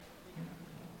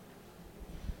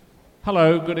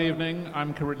Hello, good evening.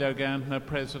 I'm Carrillo Gantner,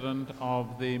 President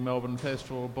of the Melbourne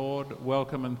Festival Board.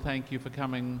 Welcome and thank you for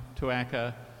coming to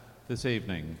ACCA this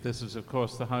evening. This is, of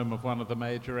course, the home of one of the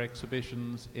major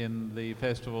exhibitions in the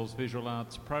festival's visual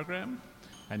arts program,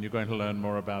 and you're going to learn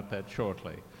more about that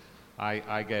shortly.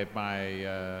 I gave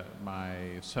my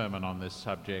sermon on this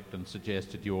subject and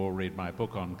suggested you all read my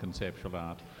book on conceptual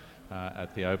art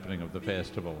at the opening of the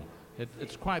festival.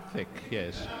 It's quite thick,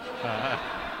 yes.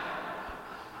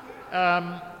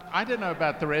 I don't know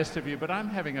about the rest of you, but I'm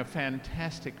having a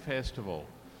fantastic festival.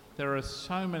 There are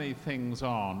so many things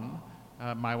on.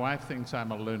 My wife thinks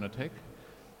I'm a lunatic.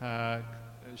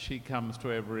 She comes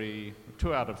to every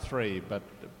 2 out of 3, but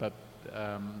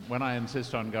when I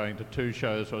insist on going to 2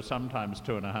 shows or sometimes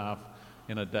 2.5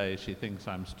 in a day, she thinks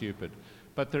I'm stupid.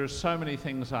 But there are so many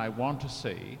things I want to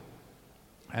see,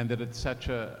 and that it's such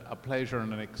a pleasure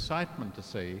and an excitement to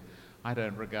see, I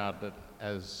don't regard it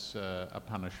as a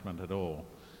punishment at all.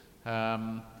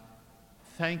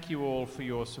 Thank you all for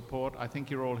your support. I think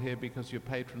you're all here because you're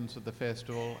patrons of the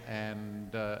festival,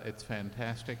 and it's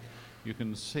fantastic. You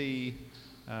can see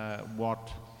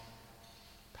what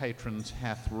patrons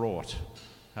hath wrought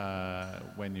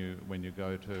when you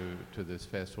go to this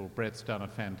festival. Brett's done a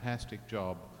fantastic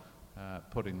job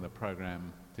putting the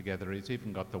program together. He's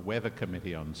even got the weather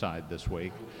committee on side this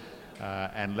week.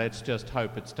 And let's just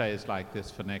hope it stays like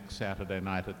this for next Saturday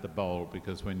night at the Bowl,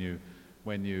 because when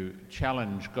you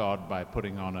challenge God by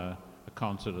putting on a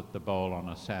concert at the Bowl on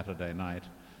a Saturday night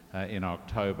in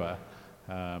October,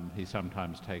 he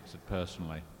sometimes takes it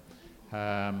personally.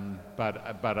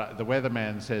 But the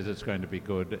weatherman says it's going to be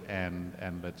good,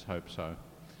 and let's hope so.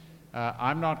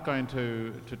 I'm not going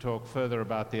to talk further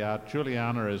about the art.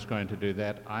 Juliana is going to do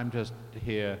that. I'm just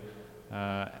here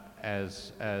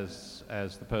as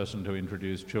the person to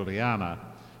introduce Juliana.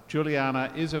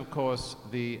 Juliana is, of course,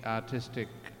 the artistic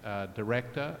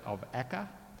director of ACCA,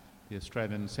 the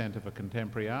Australian Centre for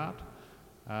Contemporary Art.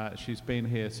 She's been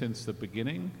here since the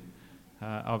beginning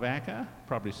of ACCA,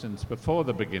 probably since before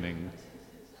the beginning,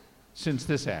 since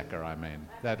this ACCA, I mean.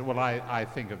 I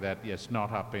think of that, yes,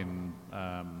 not up in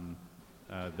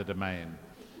the Domain,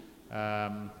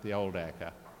 the old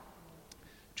ACCA.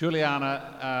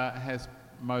 Juliana has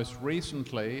most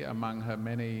recently, among her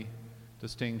many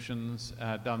distinctions,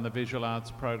 done the visual arts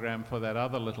program for that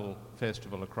other little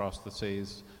festival across the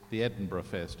seas, the Edinburgh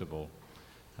Festival,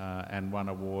 and won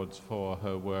awards for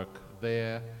her work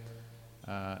there.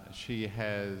 She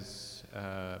has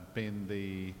been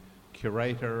the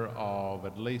curator of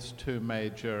at least 2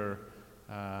 major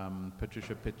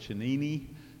Patricia Piccinini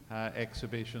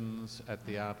exhibitions at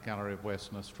the Art Gallery of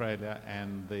Western Australia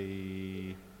and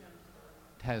the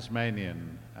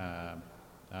Tasmanian.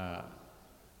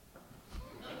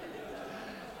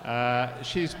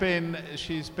 She's been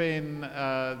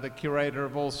the curator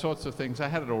of all sorts of things. I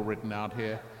had it all written out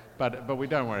here, but we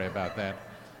don't worry about that.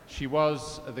 She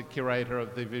was the curator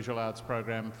of the visual arts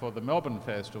program for the Melbourne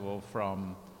Festival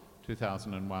from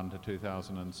 2001 to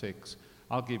 2006.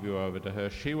 I'll give you over to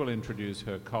her. She will introduce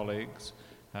her colleagues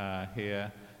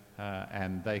here,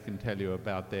 and they can tell you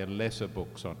about their lesser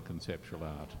books on conceptual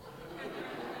art.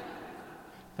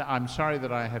 I'm sorry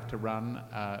that I have to run.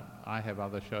 I have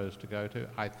other shows to go to.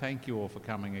 I thank you all for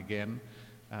coming again.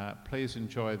 Please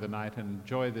enjoy the night and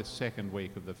enjoy this second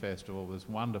week of the festival. There's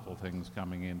wonderful things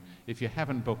coming in. If you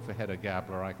haven't booked for Hedda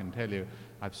Gabler, I can tell you,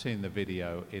 I've seen the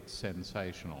video. It's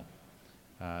sensational.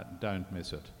 Don't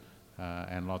miss it.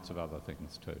 And lots of other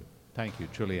things too. Thank you,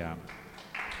 Juliana.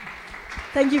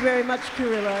 Thank you very much,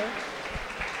 Carrillo.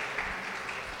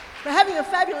 We're having a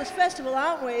fabulous festival,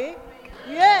 aren't we?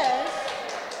 Yes.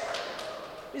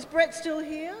 Is Brett still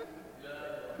here?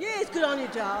 Yes, good on you,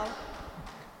 Dal.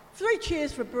 3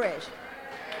 cheers for Brett.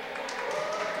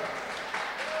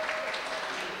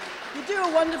 You do a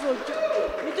wonderful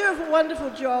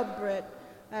job, Brett,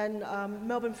 and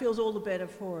Melbourne feels all the better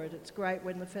for it. It's great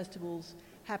when the festival's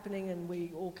happening and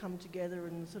we all come together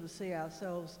and sort of see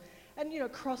ourselves and,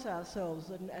 cross ourselves.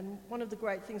 And one of the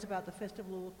great things about the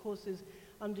festival, of course, is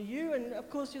under you, and of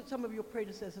course some of your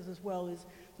predecessors as well, is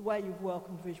the way you've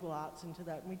welcomed visual arts into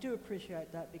that. And we do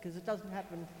appreciate that, because it doesn't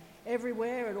happen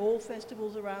everywhere at all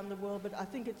festivals around the world, but I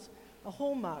think it's a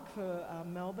hallmark for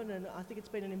Melbourne, and I think it's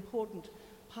been an important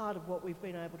part of what we've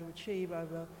been able to achieve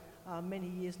over many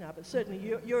years now. But certainly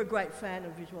you're a great fan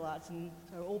of visual arts, and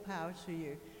so all power to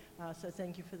you. So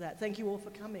thank you for that. Thank you all for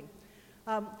coming.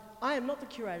 I am not the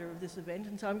curator of this event,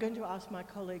 and so I'm going to ask my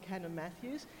colleague Hannah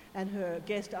Matthews and her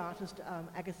guest artist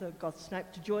Agatha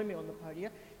Goth-Snape to join me on the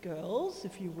podium, girls,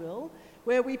 if you will,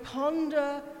 where we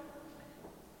ponder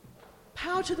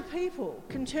power to the people,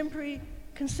 contemporary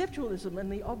conceptualism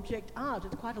and the object art.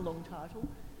 It's quite a long title.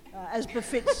 As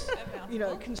befits,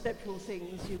 conceptual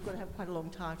things, you've got to have quite a long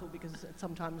title because it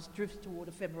sometimes drifts toward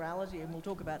ephemerality, and we'll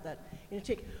talk about that in a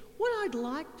tick. What I'd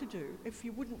like to do, if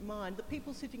you wouldn't mind, the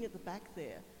people sitting at the back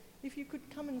there, if you could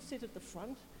come and sit at the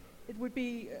front, it would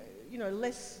be,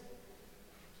 less...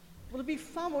 Well, it'd be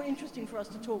far more interesting for us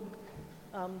to talk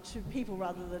to people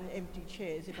rather than empty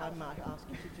chairs, if I might ask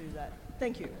you to do that.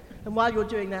 Thank you. And while you're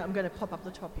doing that, I'm going to pop up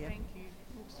the top here. Thank you.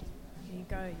 Oops. Here you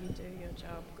go. You do your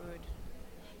job. Good.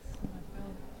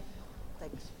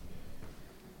 Thanks.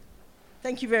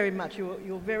 Thank you very much.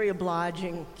 You're very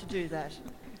obliging to do that.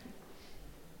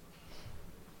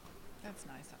 That's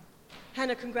nicer.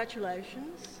 Hannah,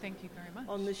 congratulations. Thank you very much.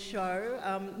 On this show.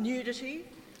 Nudity.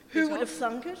 Who would have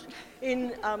thunk it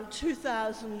in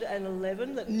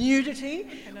 2011 that nudity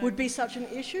would be such an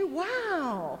issue?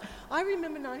 Wow! I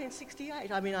remember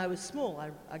 1968. I mean, I was small,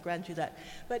 I grant you that.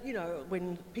 But,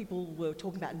 when people were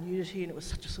talking about nudity and it was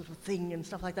such a sort of thing and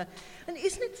stuff like that. And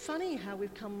isn't it funny how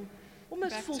we've come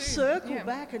almost full circle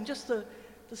back, and just the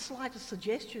slightest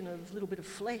suggestion of a little bit of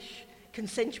flesh,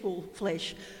 consensual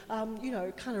flesh,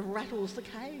 kind of rattles the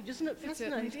cage. Isn't it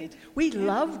fascinating? We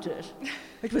loved it.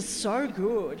 It was so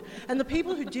good. And the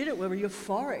people who did it were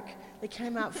euphoric. They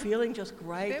came out feeling just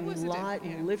great and light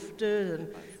and lifted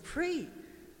and free.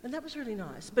 And that was really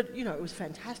nice. But, it was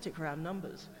fantastic for our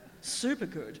numbers. Super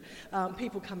good.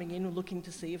 People coming in looking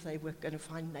to see if they were going to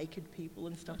find naked people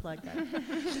and stuff like that.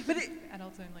 But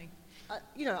adults only.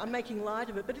 I'm making light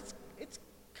of it, but it's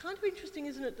kind of interesting,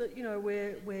 isn't it, that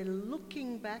we're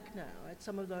looking back now at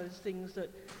some of those things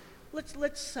that,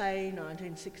 let's say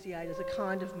 1968 is a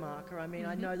kind of marker. I mean,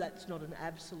 I know that's not an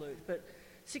absolute, but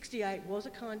 68 was a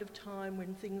kind of time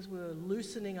when things were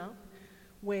loosening up,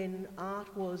 when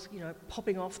art was,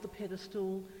 popping off the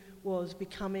pedestal, was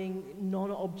becoming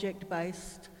non-object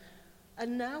based,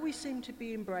 and now we seem to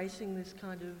be embracing this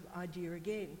kind of idea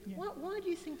again. Yeah. Why do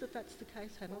you think that that's the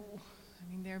case, Hannah?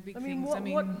 I mean, there are big things.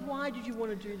 Why did you want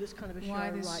to do this kind of a show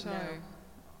right now?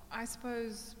 I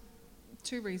suppose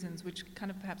two reasons, which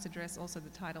kind of perhaps address also the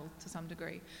title to some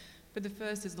degree. But the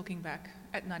first is looking back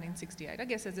at 1968, I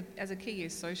guess as a key year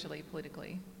socially,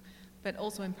 politically, but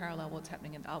also in parallel what's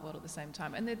happening in the art world at the same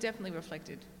time. And they're definitely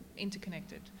reflected,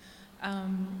 interconnected.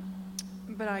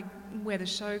 But where the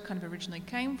show kind of originally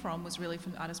came from was really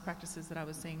from the artist practices that I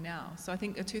was seeing now. So I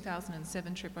think a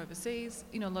 2007 trip overseas,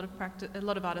 a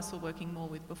lot of artists were working more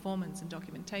with performance and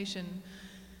documentation.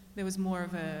 There was more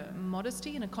of a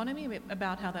modesty and economy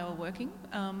about how they were working,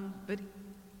 but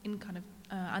in kind of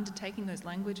undertaking those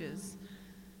languages,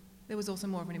 there was also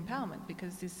more of an empowerment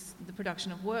because the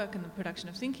production of work and the production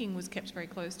of thinking was kept very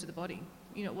close to the body.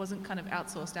 It wasn't kind of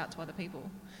outsourced out to other people.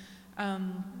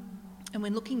 And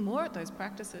when looking more at those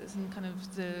practices and kind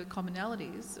of the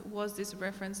commonalities was this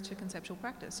reference to conceptual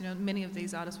practice. Many of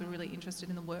these artists were really interested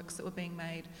in the works that were being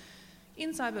made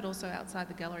inside but also outside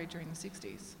the gallery during the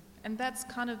 60s. And that's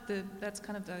kind of the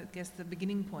I guess the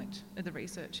beginning point of the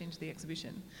research into the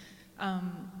exhibition.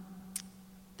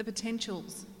 The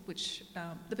potentials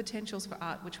for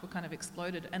art which were kind of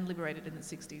exploded and liberated in the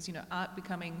 60s. Art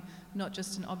becoming not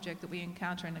just an object that we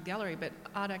encounter in a gallery, but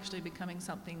art actually becoming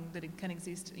something that it can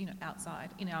exist, outside,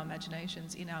 in our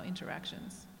imaginations, in our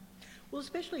interactions. Well,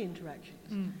 especially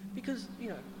interactions, because,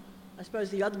 I suppose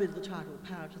the other bit of the title,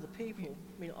 Power to the People,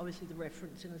 I mean, obviously the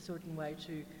reference in a certain way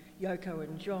to Yoko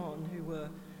and John, who were,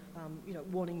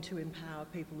 wanting to empower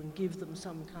people and give them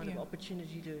some kind of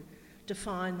opportunity to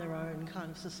define their own kind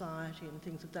of society and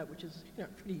things like that, which is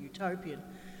pretty utopian.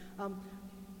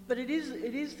 But it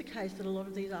is the case that a lot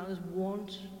of these artists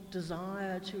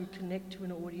desire to connect to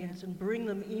an audience and bring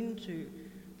them into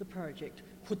the project,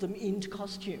 put them into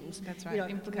costumes. That's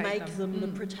right. Make them the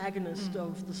protagonist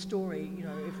of the story.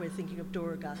 If we're thinking of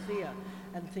Dora Garcia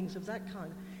and things of that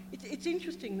kind. It's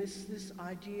interesting this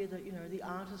idea that the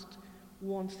artist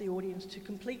wants the audience to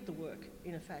complete the work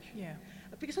in a fashion. Yeah.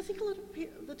 Because I think a lot of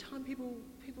the time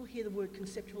people hear the word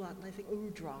conceptual art and they think, oh,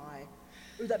 dry.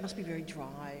 Oh, that must be very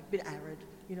dry, a bit arid,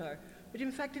 But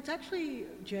in fact, it's actually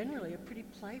generally a pretty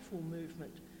playful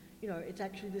movement. It's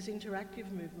actually this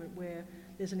interactive movement where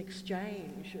there's an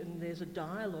exchange and there's a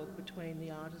dialogue between the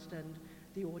artist and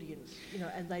the audience,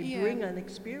 and they bring an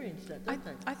experience that, don't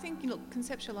they? I think,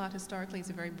 conceptual art historically is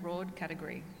a very broad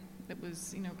category that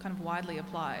was, kind of widely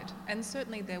applied. And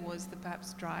certainly there was the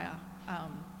perhaps drier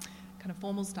kind of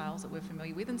formal styles that we're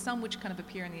familiar with, and some which kind of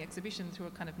appear in the exhibition through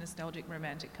a kind of nostalgic,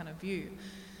 romantic kind of view.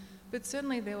 But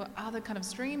certainly there were other kind of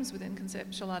streams within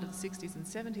conceptual art of the 60s and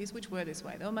 70s which were this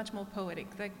way. They were much more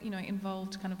poetic. They,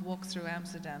 involved kind of walks through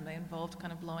Amsterdam. They involved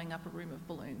kind of blowing up a room of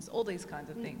balloons, all these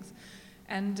kinds of things.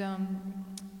 And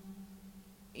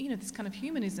this kind of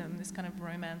humanism, this kind of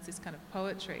romance, this kind of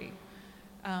poetry,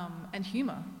 and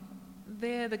humour.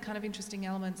 They're the kind of interesting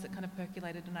elements that kind of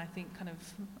percolated and I think kind of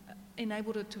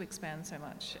enabled it to expand so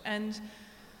much. And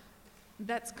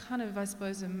that's kind of, I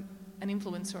suppose, an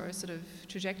influence or a sort of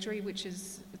trajectory which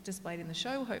is displayed in the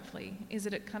show, hopefully, is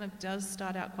that it kind of does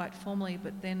start out quite formally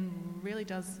but then really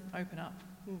does open up.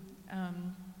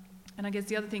 And I guess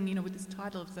the other thing, with this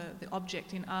title of the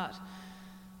object in art,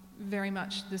 very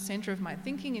much the centre of my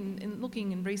thinking in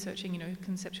looking and researching,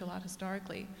 conceptual art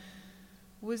historically,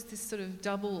 was this sort of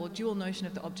double or dual notion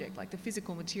of the object, like the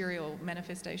physical material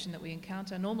manifestation that we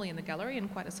encounter normally in the gallery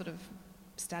and quite a sort of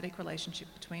static relationship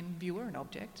between viewer and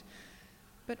object,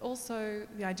 but also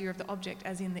the idea of the object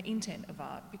as in the intent of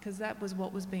art, because that was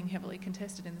what was being heavily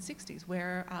contested in the 60s,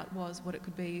 where art was, what it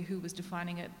could be, who was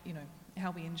defining it, how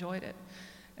we enjoyed it.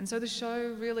 And so the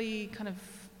show really kind of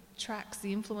tracks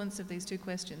the influence of these two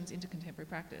questions into contemporary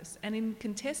practice. And in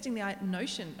contesting the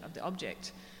notion of the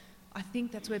object, I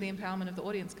think that's where the empowerment of the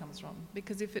audience comes from,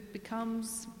 because if the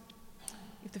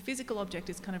physical object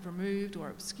is kind of removed or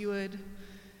obscured,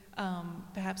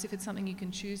 perhaps if it's something you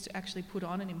can choose to actually put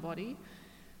on and embody,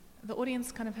 the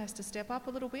audience kind of has to step up a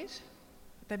little bit.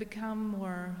 They become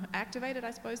more activated,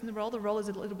 I suppose, in the role. The role is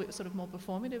a little bit sort of more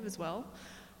performative as well.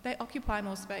 They occupy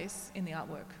more space in the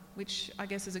artwork, which I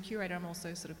guess as a curator I'm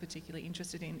also sort of particularly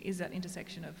interested in, is that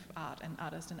intersection of art and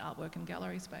artist and artwork and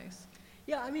gallery space.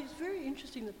 Yeah, it's very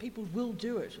interesting that people will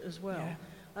do it as well.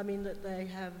 Yeah. That they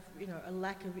have, a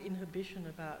lack of inhibition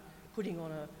about putting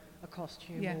on a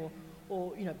costume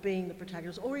or being the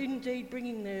protagonist, or indeed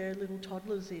bringing their little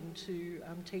toddlers in to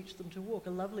teach them to walk.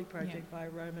 A lovely project by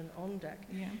Roman Ondak,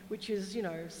 which is,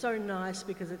 so nice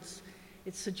because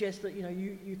it suggests that,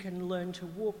 you can learn to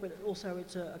walk, but also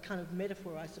it's a kind of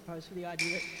metaphor, I suppose, for the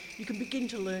idea that you can begin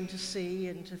to learn to see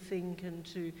and to think and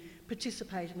to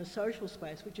participate in a social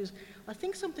space, which is, I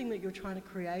think, something that you're trying to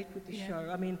create with the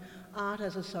show. Art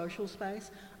as a social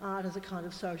space, art as a kind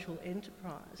of social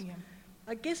enterprise. Yeah.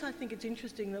 I guess I think it's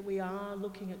interesting that we are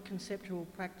looking at conceptual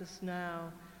practice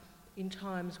now in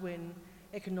times when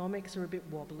economics are a bit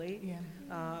wobbly,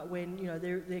 when,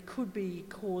 there could be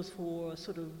cause for a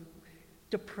sort of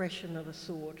depression of a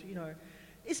sort,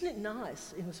 Isn't it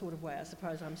nice in the sort of way, I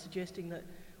suppose I'm suggesting, that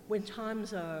when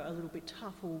times are a little bit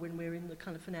tough or when we're in the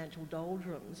kind of financial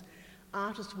doldrums,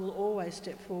 artists will always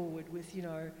step forward with,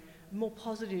 more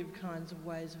positive kinds of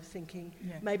ways of thinking,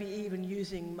 maybe even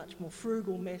using much more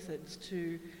frugal methods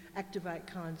to activate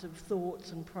kinds of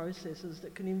thoughts and processes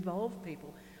that can involve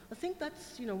people. I think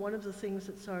that's, one of the things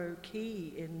that's so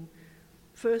key in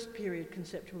first period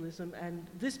conceptualism and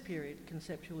this period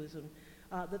conceptualism.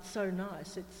 That's so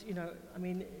nice. It's,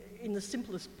 in the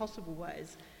simplest possible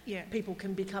ways, people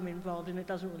can become involved and it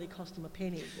doesn't really cost them a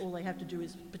penny. All they have to do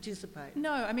is participate.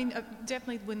 No,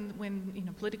 definitely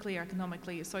when politically,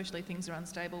 economically, socially things are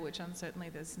unstable, which uncertainly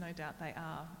there's no doubt they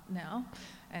are now,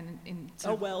 and in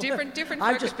different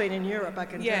I've just been in Europe, I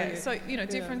can tell you. So,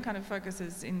 different kind of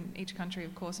focuses in each country,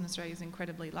 of course, and Australia is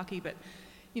incredibly lucky, but,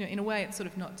 in a way it's sort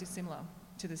of not dissimilar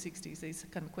to the 60s, these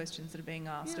kind of questions that are being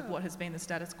asked of what has been the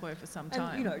status quo for some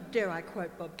time. And, dare I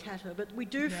quote Bob Catter, but we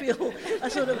do feel a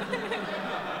sort of...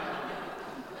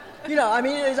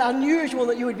 it's unusual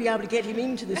that you would be able to get him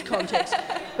into this context,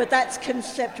 but that's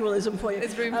conceptualism for you.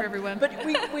 There's room for everyone. But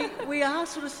we are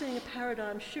sort of seeing a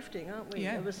paradigm shifting, aren't we?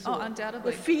 Yeah.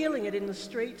 Undoubtedly. We're feeling it in the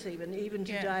streets even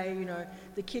today,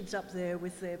 the kids up there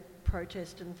with their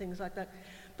protest and things like that.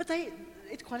 But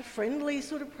it's quite a friendly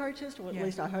sort of protest, or at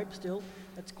least I hope still.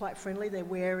 It's quite friendly. They're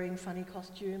wearing funny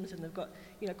costumes and they've got,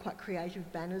 quite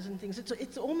creative banners and things.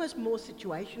 It's almost more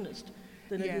situationist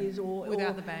than it is, or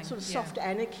the bang. Sort of soft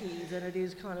anarchy than it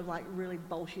is kind of like really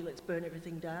bolshy, let's burn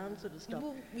everything down sort of stuff.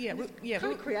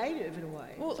 Kind of creative in a way.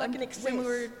 Well, it's like an excess. When we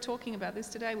were talking about this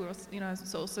today, we were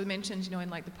also mentioned, in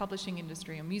like the publishing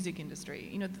industry and music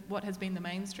industry, what has been the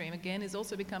mainstream again is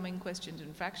also becoming questioned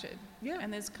and fractured. Yeah.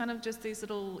 And there's kind of just these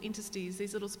little interstices,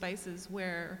 these little spaces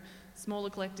where smaller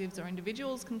collectives or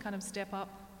individuals can kind of step up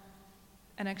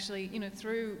and actually,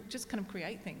 through just kind of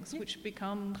create things which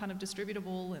become kind of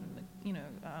distributable and,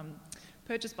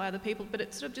 purchased by other people. But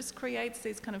it sort of just creates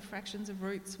these kind of fractions of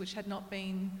roots which had not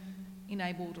been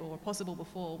enabled or possible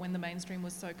before when the mainstream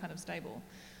was so kind of stable.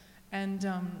 And,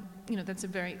 that's a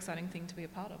very exciting thing to be a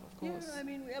part of course.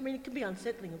 Yeah, it can be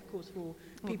unsettling, of course, for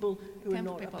people who are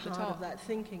not a part of that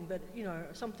thinking. But,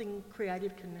 something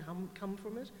creative can come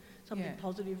from it. Something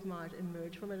positive might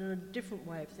emerge from it, and a different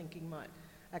way of thinking might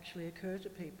actually occur to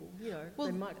people.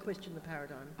 They might question the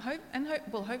paradigm.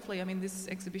 Hopefully, this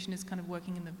exhibition is kind of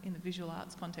working in the visual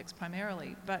arts context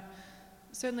primarily, but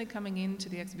certainly coming into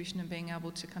the exhibition and being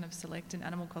able to kind of select an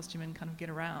animal costume and kind of get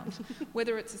around,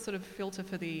 whether it's a sort of filter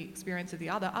for the experience of the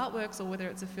other artworks or whether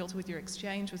it's a filter with your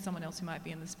exchange with someone else who might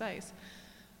be in the space.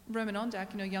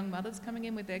 Romanondak, young mothers coming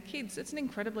in with their kids, it's an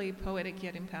incredibly poetic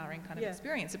yet empowering kind of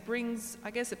experience. It brings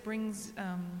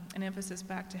an emphasis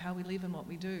back to how we live and what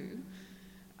we do,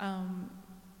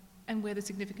 and where the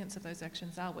significance of those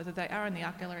actions are, whether they are in the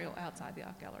art gallery or outside the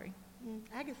art gallery.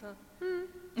 Agatha.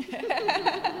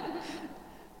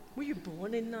 Were you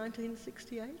born in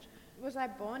 1968? Was I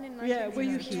born in 1968? Yeah, were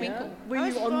you here? Were I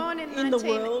was you born in the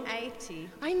world? 1980.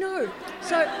 I know.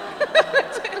 So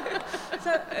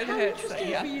how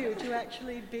interesting for you to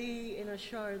actually be in a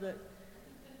show that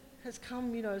has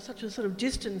come, such a sort of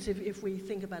distance if we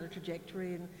think about a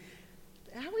trajectory. And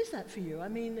how is that for you? I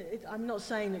mean, I'm not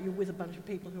saying that you're with a bunch of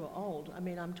people who are old. I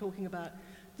mean, I'm talking about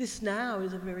this now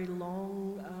is a very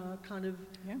long kind of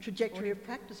trajectory of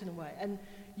practice in a way. And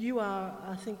you are,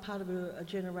 I think, part of a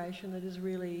generation that is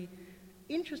really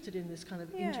interested in this kind of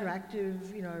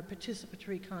interactive,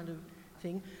 participatory kind of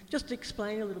thing. Just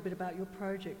explain a little bit about your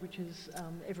project, which is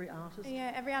Every Artist.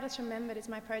 Yeah, Every Artist Remembered is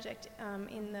my project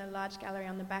in the large gallery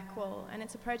on the back wall. And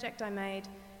it's a project I made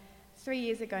 3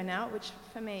 years ago now, which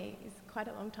for me is quite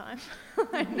a long time.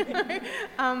 I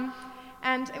know.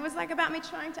 And it was about me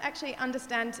trying to actually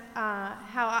understand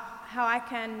how I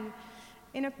can,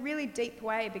 in a really deep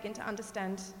way, begin to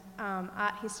understand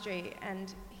art history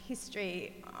and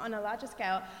history on a larger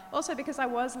scale. Also because I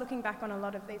was looking back on a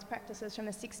lot of these practices from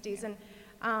the 60s and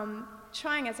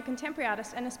trying as a contemporary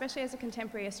artist, and especially as a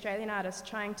contemporary Australian artist,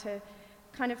 trying to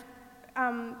kind of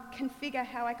configure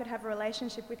how I could have a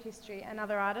relationship with history and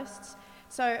other artists.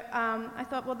 So I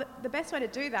thought, well, the best way to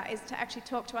do that is to actually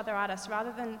talk to other artists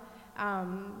rather than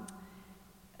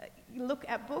look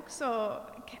at books or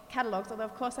catalogues, although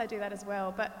of course I do that as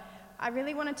well, but I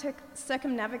really wanted to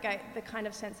circumnavigate the kind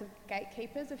of sense of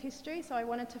gatekeepers of history, so I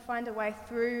wanted to find a way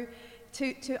through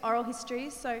to oral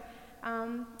histories. So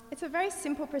it's a very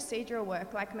simple procedural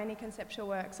work, like many conceptual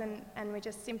works, and we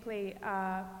just simply,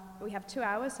 we have 2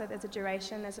 hours, so there's a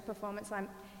duration, there's a performance. I'm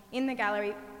in the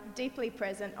gallery, deeply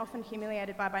present, often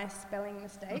humiliated by my spelling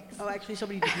mistakes. Oh, actually,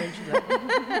 somebody just mentioned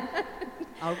that.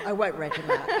 I won't reckon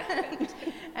that.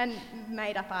 and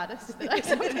made-up artists, that I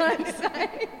sometimes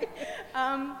say.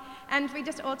 And we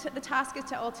just, the task is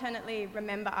to alternately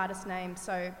remember artist names.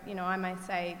 So, I may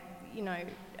say,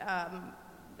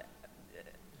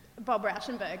 Bob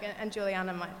Rauschenberg, and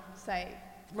Juliana might say...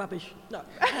 Rubbish. No.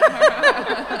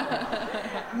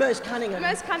 Merce Cunningham.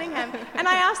 Merce Cunningham. And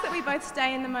I ask that we both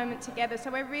stay in the moment together.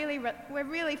 So we're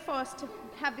really forced to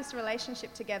have this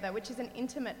relationship together, which is an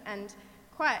intimate and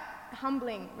quite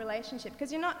humbling relationship, because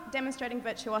you're not demonstrating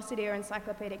virtuosity or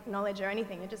encyclopedic knowledge or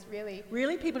anything. You're just really...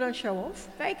 Really? People don't show off?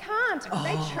 They can't. Oh,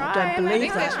 they try. Don't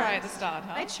believe they try at the start,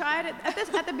 huh? They tried it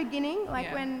at the beginning,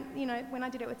 when I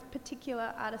did it with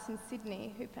particular artists in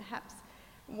Sydney who perhaps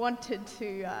wanted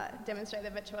to demonstrate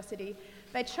their virtuosity.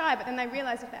 They try, but then they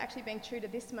realise if they're actually being true to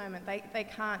this moment, they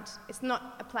can't. It's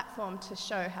not a platform to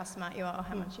show how smart you are or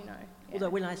how much you know. Yeah.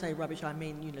 Although when I say rubbish, I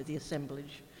mean, the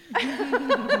assemblage.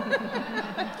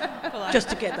 Just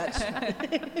to get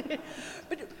that.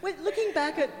 But looking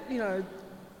back at,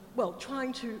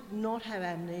 trying to not have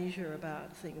amnesia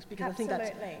about things, because Absolutely. I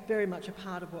think that's very much a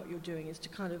part of what you're doing, is to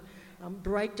kind of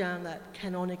break down that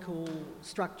canonical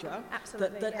structure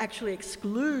that actually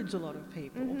excludes a lot of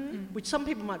people, which some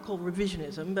people might call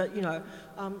revisionism, but,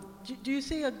 do you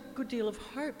see a good deal of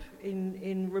hope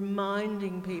in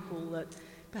reminding people that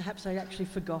perhaps they'd actually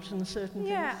forgotten certain things?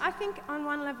 Yeah, I think on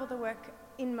one level the work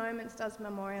in Moments does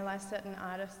memorialise certain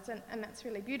artists, and that's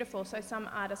really beautiful. So some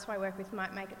artists who I work with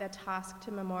might make it their task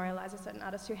to memorialise a certain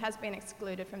artist who has been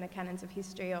excluded from the canons of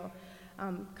history or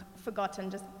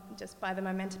forgotten just by the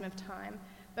momentum of time.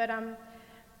 But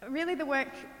really the work,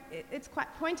 it's quite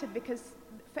pointed, because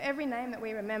for every name that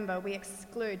we remember, we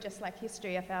exclude, just like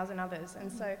history, 1,000 others.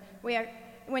 And so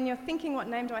when you're thinking, what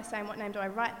name do I say and what name do I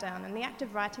write down, and the act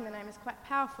of writing the name is quite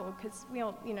powerful, because we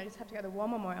all just have to go to the War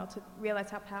Memorial to realise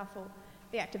how powerful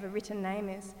the act of a written name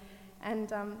is.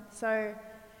 And so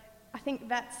I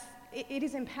think it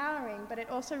is empowering, but it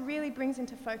also really brings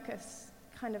into focus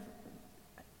kind of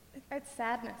it's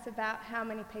sadness about how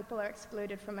many people are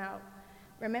excluded from our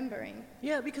remembering.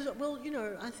 Yeah, because,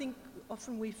 I think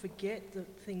often we forget that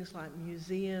things like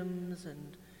museums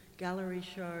and gallery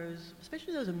shows,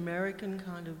 especially those American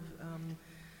kind of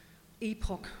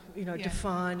epoch,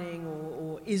 defining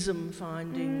or ism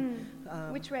finding.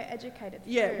 Which we're educated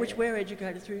through. Yeah, which we're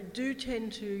educated through, do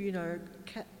tend to,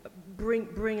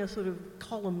 bring a sort of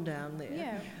column down there.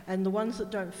 Yeah. And the ones that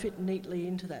don't fit neatly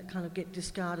into that kind of get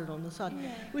discarded on the side.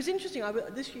 Yeah. It was interesting.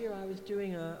 This year I was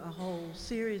doing a whole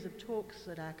series of talks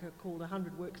at ACCA called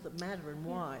 100 Works That Matter and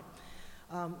Why.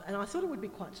 And I thought it would be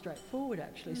quite straightforward,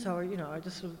 actually. So,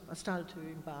 I started to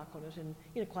embark on it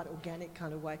in a quite organic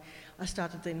kind of way. I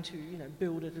started then to,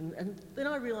 build it. And then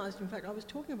I realised, in fact, I was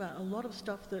talking about a lot of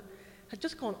stuff that had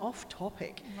just gone off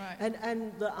topic. Right.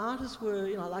 And the artists were,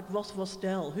 like Ross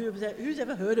Vostell, who's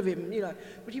ever heard of him,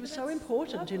 but he was so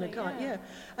important in a kind,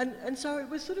 And so it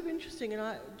was sort of interesting.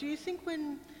 And do you think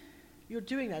when you're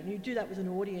doing that, and you do that with an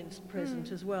audience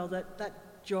present as well, that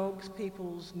jogs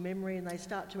people's memory and they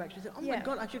start to actually say, oh my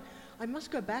God, I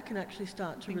must go back and actually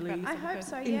start to really I hope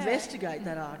so, investigate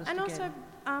that artist and again.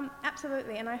 Also,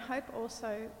 absolutely, and I hope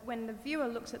also when the viewer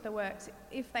looks at the works,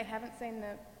 if they haven't seen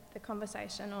the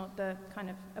conversation or the kind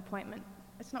of appointment,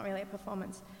 it's not really a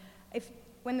performance.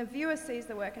 When the viewer sees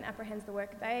the work and apprehends the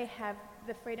work, they have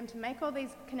the freedom to make all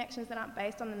these connections that aren't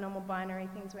based on the normal binary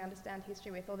things we understand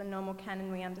history with or the normal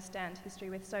canon we understand history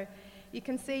with. So you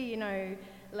can see,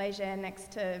 Leger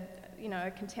next to,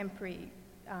 a contemporary,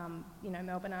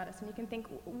 Melbourne artist, and you can think,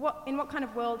 in what kind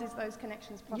of world is those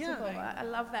connections possible? Yeah. I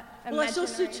love that. Well, I saw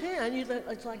Soutine, and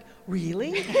it's like,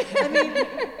 really? I mean,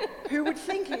 who would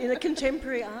think in a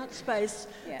contemporary art space,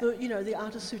 the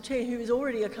artist Soutine, who is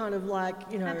already a kind of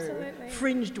like, Absolutely.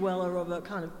 fringe dweller of a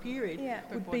kind of period,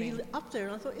 would be Reporting. up there.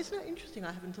 And I thought, isn't that interesting?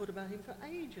 I haven't thought about him for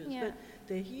ages, but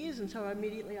there he is. And so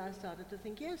immediately I started to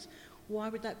think, yes, why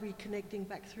would that be connecting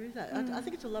back through that? I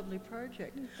think it's a lovely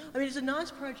project. I mean, it's a nice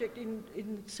project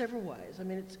in several ways. I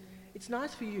mean, it's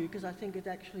nice for you because I think it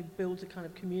actually builds a kind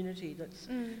of community that's,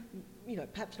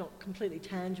 perhaps not completely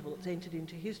tangible. It's entered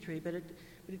into history, but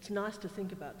it's nice to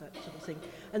think about that sort of thing.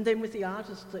 And then with the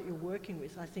artists that you're working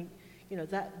with, I think,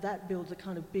 that builds a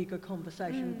kind of bigger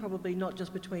conversation, probably not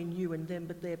just between you and them,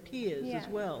 but their peers as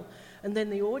well. And then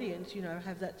the audience,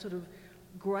 have that sort of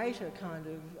greater kind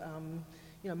of,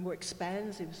 more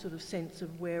expansive sort of sense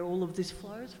of where all of this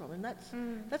flows from, and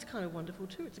that's kind of wonderful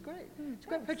too. It's a great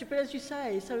project, but as you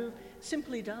say, so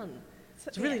simply done.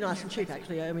 It's really nice and cheap,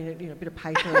 actually. I mean, a bit of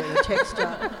paper and a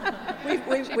texture.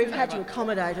 We've had to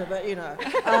accommodate it, but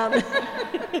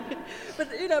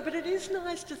but it is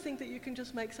nice to think that you can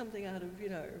just make something out of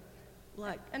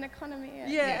like an economy.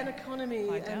 An economy,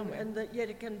 and that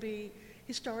yet it can be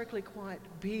historically quite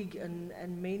big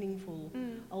and meaningful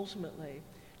ultimately.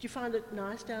 Do you find it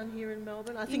nice down here in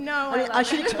Melbourne? I think I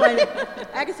should explain it.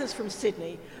 Agatha's from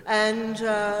Sydney, and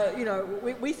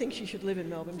we think she should live in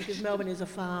Melbourne because Melbourne is a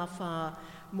far, far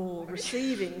more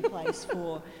receiving place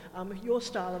for your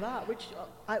style of art. Which,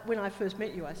 when I first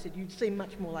met you, I said you seem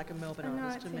much more like a Melbourne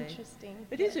artist to me. Interesting.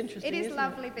 It is interesting. It is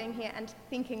lovely being here and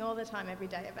thinking all the time, every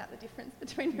day, about the difference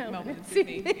between Melbourne and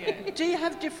Sydney. Do you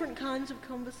have different kinds of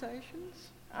conversations?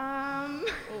 No,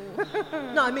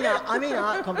 I mean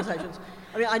art conversations.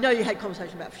 I mean, I know you had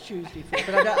conversations about shoes before,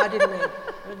 but I didn't mean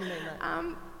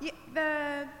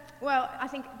that. Well, I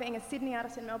think being a Sydney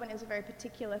artist in Melbourne is a very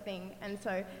particular thing, and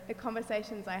so the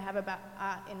conversations I have about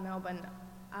art in Melbourne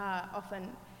are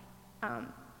often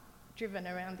driven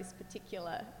around this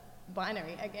particular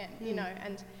binary again,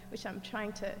 and which I'm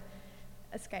trying to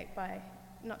escape by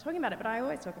not talking about it, but I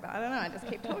always talk about it. I don't know, I just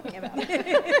keep talking about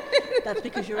it. That's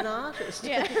because you're an artist.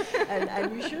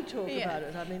 And you should talk about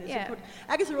it. I mean, it's important.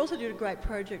 Agatha also did a great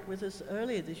project with us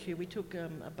earlier this year. We took a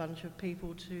bunch of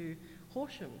people to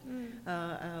Horsham,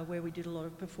 where we did a lot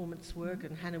of performance work,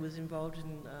 and Hannah was involved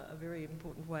in a very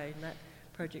important way in that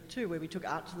project too, where we took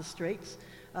art to the streets.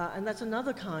 And that's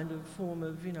another kind of form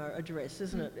of, address,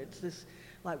 isn't it? It's this,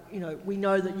 we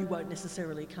know that you won't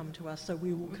necessarily come to us, so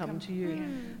we will come to you.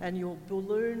 And your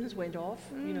balloons went off,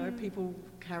 people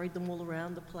carried them all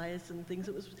around the place and things.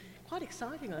 It was quite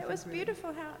exciting, I think. It was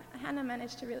beautiful how Hannah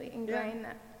managed to really ingrain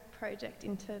that project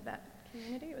into that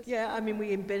community. I mean,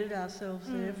 we embedded ourselves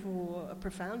there for a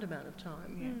profound amount of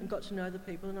time and got to know the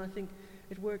people, and I think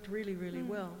it worked really, really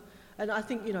well. And I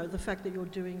think, the fact that you're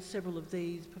doing several of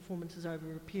these performances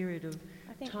over a period of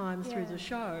time through the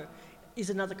show is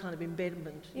another kind of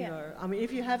embedment, I mean,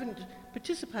 if you haven't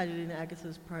participated in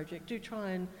Agatha's project, do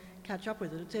try and catch up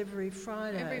with it. It's every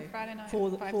Friday night for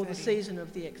the season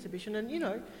of the exhibition. And,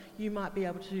 you might be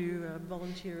able to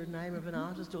volunteer a name of an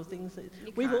artist or things that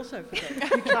we've also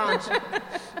forgotten. You can't.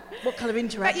 What kind of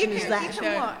interaction is that? You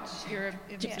can watch. You're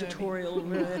Dictatorial.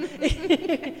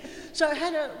 So,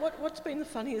 Hannah, what's been the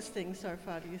funniest thing so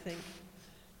far, do you think?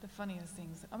 The funniest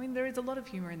things. I mean, there is a lot of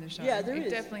humour in the show. Yeah, there is. It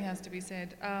definitely has to be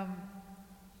said.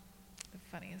 The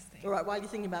funniest thing. All right, while you're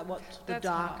thinking about what's the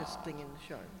darkest thing in the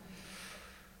show.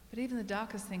 But even the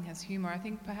darkest thing has humour. I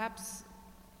think perhaps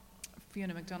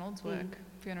Fiona McDonald's work.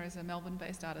 Fiona is a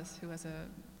Melbourne-based artist who has a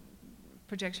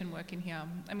projection work in here.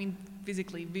 I mean,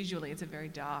 visually, it's a very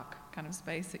dark kind of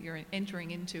space that you're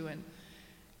entering into, and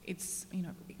it's, you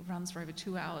know, it runs for over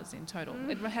 2 hours in total.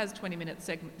 It has 20-minute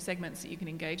segments that you can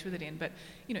engage with it in, but,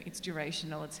 you know, it's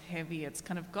durational, it's heavy, it's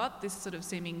kind of got this sort of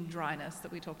seeming dryness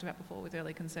that we talked about before with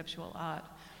early conceptual art.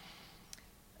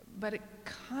 But it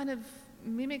kind of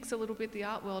mimics a little bit the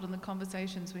art world and the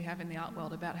conversations we have in the art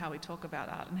world about how we talk about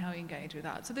art and how we engage with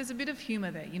art. So there's a bit of humour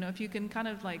there, you know, if you can kind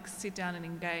of like sit down and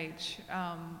engage.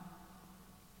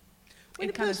 When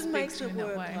a kind of person makes speaks to it you in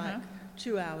that work way, like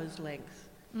 2 hours length,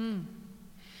 I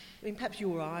mean, perhaps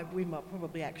you or I, we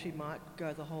might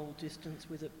go the whole distance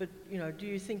with it, but, you know, do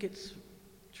you think it's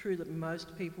true that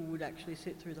most people would actually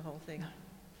sit through the whole thing?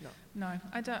 No,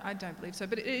 I don't believe so.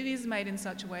 But it is made in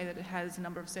such a way that it has a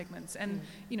number of segments, and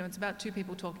you know, it's about two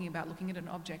people talking about looking at an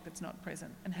object that's not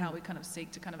present and how we kind of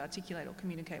seek to kind of articulate or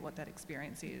communicate what that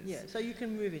experience is. Yeah, so you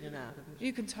can move in and out of it.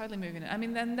 You can totally move in it. I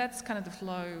mean, then that's kind of the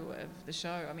flow of the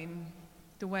show. I mean,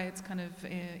 the way it's kind of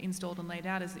installed and laid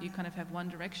out is that you kind of have one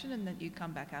direction and then you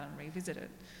come back out and revisit it.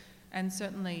 And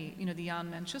certainly, you know, the Jan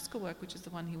Manchuska work, which is the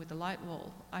one here with the light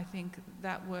wall, I think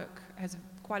that work has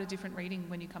quite a different reading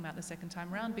when you come out the second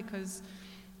time around, because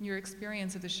your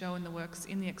experience of the show and the works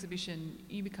in the exhibition,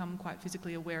 you become quite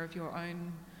physically aware of your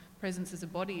own presence as a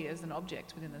body, as an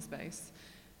object within the space.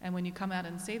 And when you come out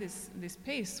and see this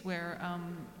piece where,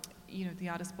 you know, the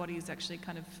artist's body is actually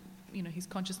kind of, you know, his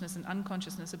consciousness and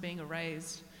unconsciousness are being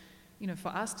erased, you know, for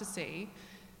us to see,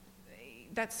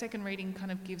 that second reading kind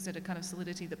of gives it a kind of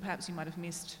solidity that perhaps you might have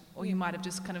missed, or you might have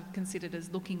just kind of considered as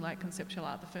looking like conceptual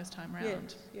art the first time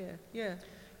round. Yeah.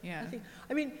 Yeah.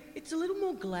 I mean, it's a little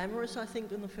more glamorous, I think,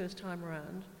 than the first time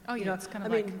around. Oh, yeah, you know, it's kind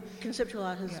of I mean, conceptual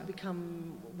art has Yeah.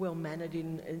 become well-mannered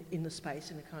in the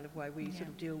space in a kind of way. We sort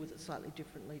of deal with it slightly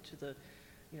differently to the,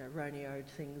 you know, Roneo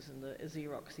things and the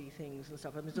Xeroxy things and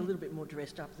stuff. I mean, it's a little bit more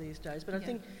dressed up these days, but I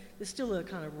think there's still a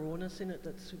kind of rawness in it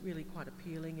that's really quite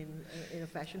appealing in a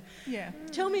fashion. Yeah.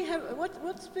 Tell me,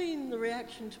 what's been the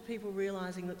reaction to people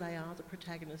realising that they are the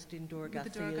protagonist in Dora With the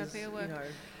Dora Garcia's, Garcia work?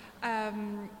 you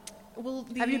know... Well,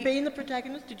 Have you been the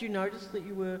protagonist? Did you notice that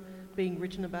you were being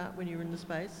written about when you were in the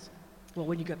space? Well,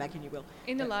 when you go back in, you will.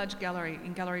 In the large gallery,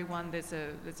 in Gallery 1, there's a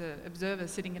observer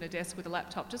sitting at a desk with a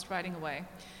laptop just writing away.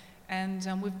 And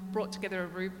we've brought together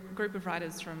a group of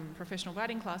writers from professional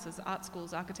writing classes, art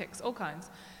schools, architects, all kinds.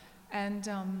 And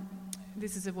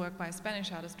this is a work by a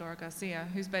Spanish artist, Dora Garcia,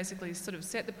 who's basically sort of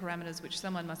set the parameters which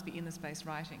someone must be in the space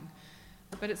writing.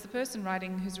 But it's the person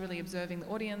writing who's really observing the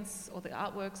audience or the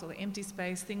artworks or the empty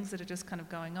space, things that are just kind of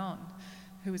going on,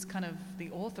 who is kind of the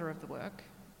author of the work.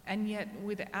 And yet,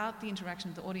 without the interaction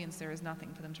of the audience, there is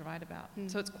nothing for them to write about.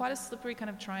 So it's quite a slippery kind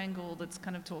of triangle that's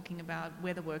kind of talking about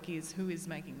where the work is, who is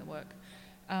making the work.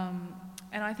 And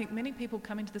I think many people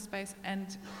come into the space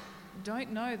and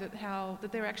don't know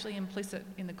that they're actually implicit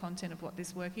in the content of what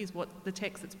this work is, what the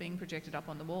text that's being projected up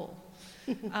on the wall.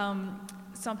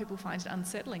 Some people find it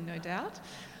unsettling, no doubt.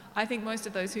 I think most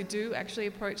of those who do actually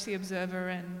approach the observer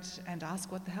and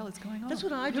ask what the hell is going on. That's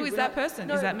what I do. Who is that person?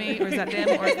 No. Is that me or is that them?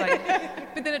 Or is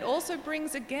like... But then it also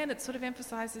brings, again, it sort of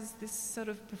emphasises this sort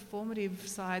of performative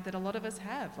side that a lot of us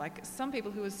have. Like some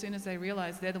people who, as soon as they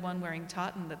realise they're the one wearing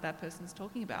tartan that person's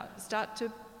talking about, start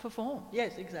to perform.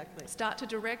 Yes, exactly. Start to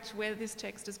direct where this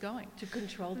text is going. To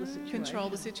control the situation. Control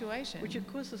the situation. Which, of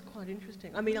course, is quite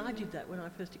interesting. I mean, I did that when I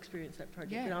first experienced that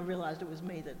project, and I realised it was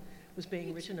me that was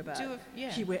being written about.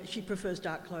 She prefers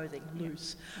dark clothing,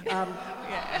 loose. And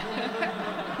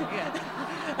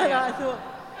I thought...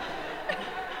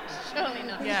 Surely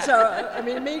not. Yeah. So, I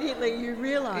mean, immediately you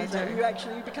realise that you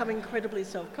actually become incredibly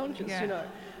self-conscious, you know.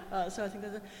 So I think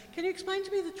that's... Can you explain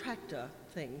to me the tractor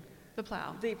thing? The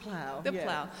plough. The plough. The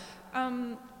plough.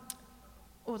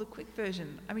 Or the quick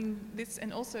version. I mean, this,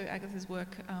 and also Agatha's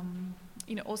work,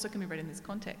 you know, also can be read in this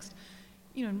context.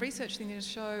 You know, in researching the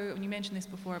show, and you mentioned this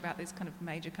before about these kind of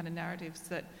major kind of narratives,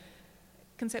 that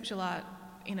conceptual art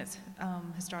in its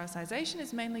historicisation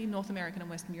is mainly North American and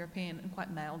Western European and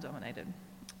quite male-dominated.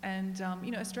 And,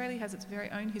 you know, Australia has its very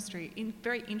own history,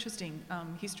 very interesting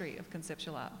history of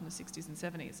conceptual art from the 60s and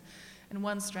 70s. And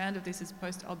one strand of this is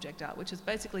post-object art, which is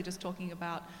basically just talking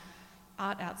about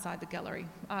art outside the gallery,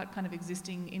 art kind of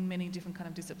existing in many different kind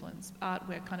of disciplines, art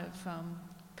where kind of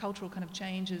cultural kind of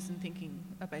changes and thinking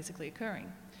are basically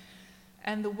occurring.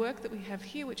 And the work that we have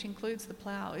here, which includes the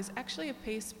plough, is actually a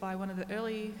piece by one of the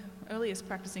earliest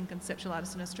practicing conceptual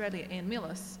artists in Australia, Ian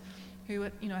Millis, who,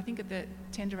 you know, I think at the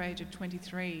tender age of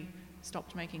 23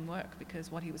 stopped making work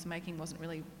because what he was making wasn't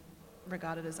really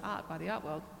regarded as art by the art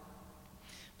world.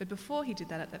 But before he did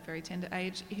that, at that very tender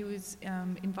age, he was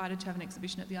invited to have an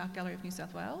exhibition at the Art Gallery of New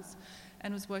South Wales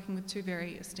and was working with two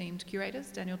very esteemed curators,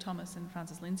 Daniel Thomas and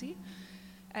Francis Lindsay.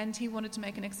 And he wanted to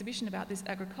make an exhibition about this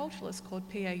agriculturalist called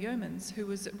P.A. Yeomans, who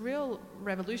was a real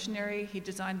revolutionary. He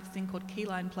designed this thing called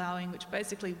keyline ploughing, which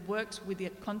basically worked with the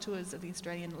contours of the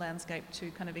Australian landscape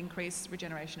to kind of increase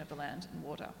regeneration of the land and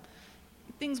water.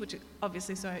 Things which are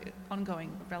obviously so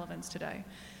ongoing relevance today.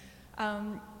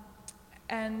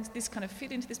 And this kind of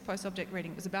fit into this post-object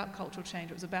reading. It was about cultural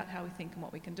change. It was about how we think and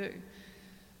what we can do.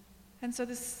 And so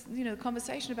this, the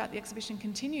conversation about the exhibition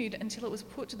continued until it was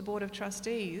put to the Board of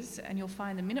Trustees, and you'll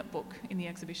find the minute book in the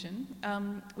exhibition,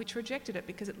 which rejected it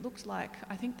because it looked like,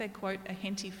 I think they quote, a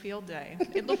Henty field day.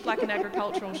 It looked like an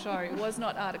agricultural show. It was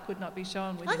not art. It could not be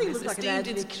shown within this esteemed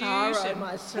institution. I think it looked like an Anthony Caro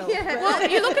myself. Yeah. Well,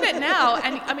 you look at it now,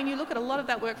 and I mean, you look at a lot of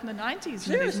that work from the 90s,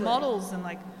 these models,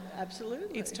 and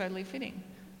absolutely, it's totally fitting.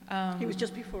 He was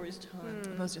just before his time.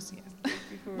 It was just, yes.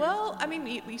 Well, I mean,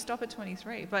 you stop at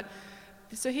 23, but...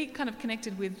 So he kind of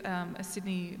connected with a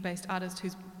Sydney-based artist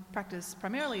whose practice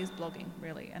primarily is blogging,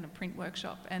 really, and a print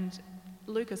workshop. And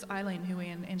Lucas Eileen, who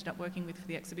Ian ended up working with for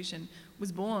the exhibition,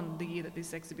 was born the year that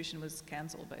this exhibition was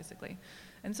cancelled, basically.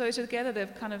 And so together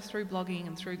they've kind of, through blogging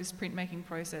and through this printmaking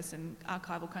process and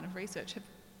archival kind of research, have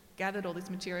gathered all this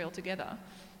material together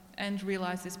and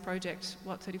realised this project,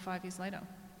 35 years later.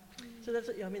 So that's,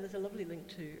 there's a lovely link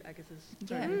to Agatha's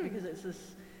story, because it's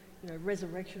this...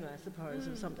 resurrection, I suppose,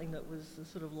 of something that was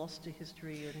sort of lost to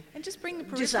history and just bring the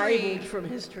periphery, disabled from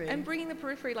history, and bringing the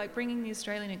periphery, like bringing the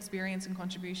Australian experience and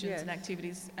contributions and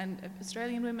activities, and of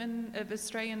Australian women, of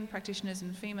Australian practitioners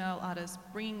and female artists,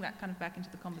 bringing that kind of back into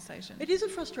the conversation. It is a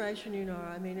frustration,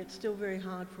 I mean, it's still very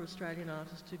hard for Australian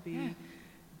artists to be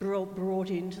brought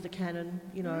into the canon.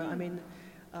 I mean.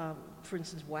 For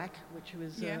instance, WAC, which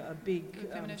was a big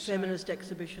feminist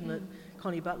exhibition that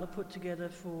Connie Butler put together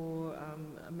for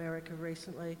America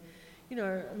recently.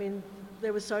 I mean,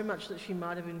 there was so much that she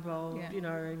might have involved,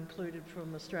 included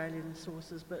from Australian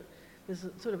sources, but there's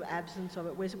a sort of absence of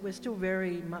it. We're still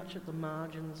very much at the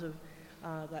margins of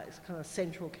that kind of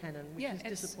central canon, which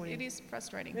is disappointing. It is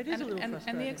frustrating. It is a little frustrating.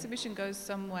 And the exhibition goes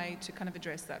some way to kind of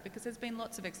address that, because there's been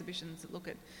lots of exhibitions that look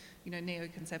at,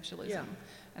 neo-conceptualism.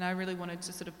 And I really wanted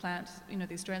to sort of plant,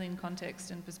 the Australian context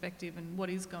and perspective and what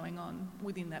is going on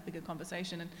within that bigger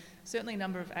conversation. And certainly a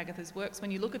number of Agatha's works,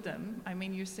 when you look at them, I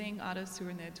mean, you're seeing artists who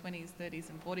are in their 20s, 30s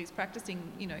and 40s practicing,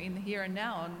 in the here and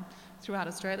now and throughout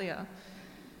Australia.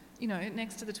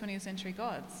 Next to the 20th century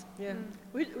gods. Yeah.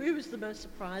 Who was the most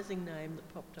surprising name that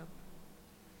popped up?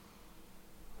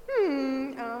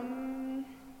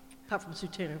 Apart from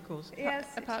Sutina, of course. Yes.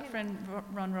 Apart from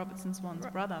Ron Robertson Swan's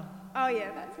brother. Oh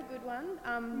yeah, that's a good one.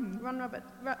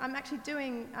 I'm actually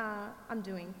doing. I'm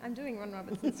doing Ron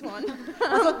Robertson Swan.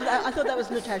 I thought that was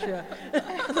Natasha.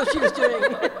 I thought she was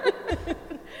doing.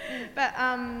 But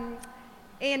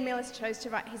Ian Millis chose to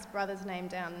write his brother's name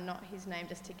down, not his name,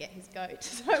 just to get his goat.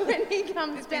 So when he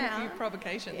comes There's down, been a few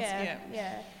provocations.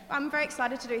 Yeah. I'm very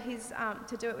excited to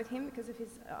do it with him because of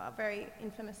his very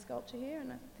infamous sculpture here,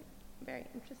 and I'm very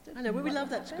interested. I know, we love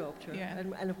that sculpture. Yeah.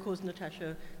 And of course,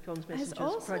 Natasha John's Messengers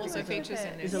project also features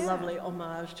in this. Is a lovely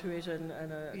homage to it, and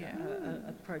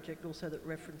a project also that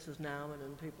references Nauman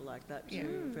and people like that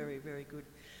too. Very, very good.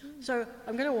 So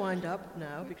I'm going to wind up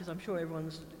now because I'm sure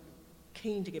everyone's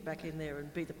keen to get back in there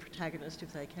and be the protagonist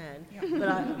if they can.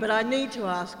 But I need to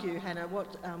ask you, Hannah,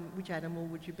 which animal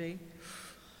would you be?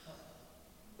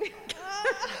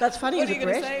 That's funny. What are you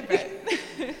going to say,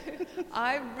 Brett?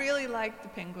 I really like the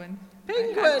penguin.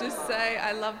 Penguin. I have to say,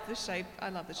 I love the shape.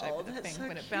 of the penguin. So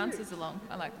When it cute. bounces along,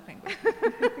 I like the penguin.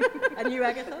 And you,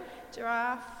 Agatha?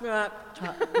 Giraffe. Right.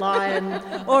 Lion.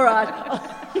 All right.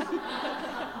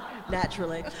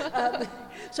 Naturally.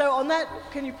 So on that,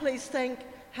 can you please thank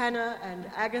Hannah and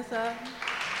Agatha?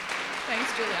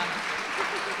 Thanks, Juliana.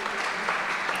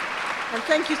 And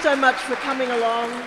thank you so much for coming along.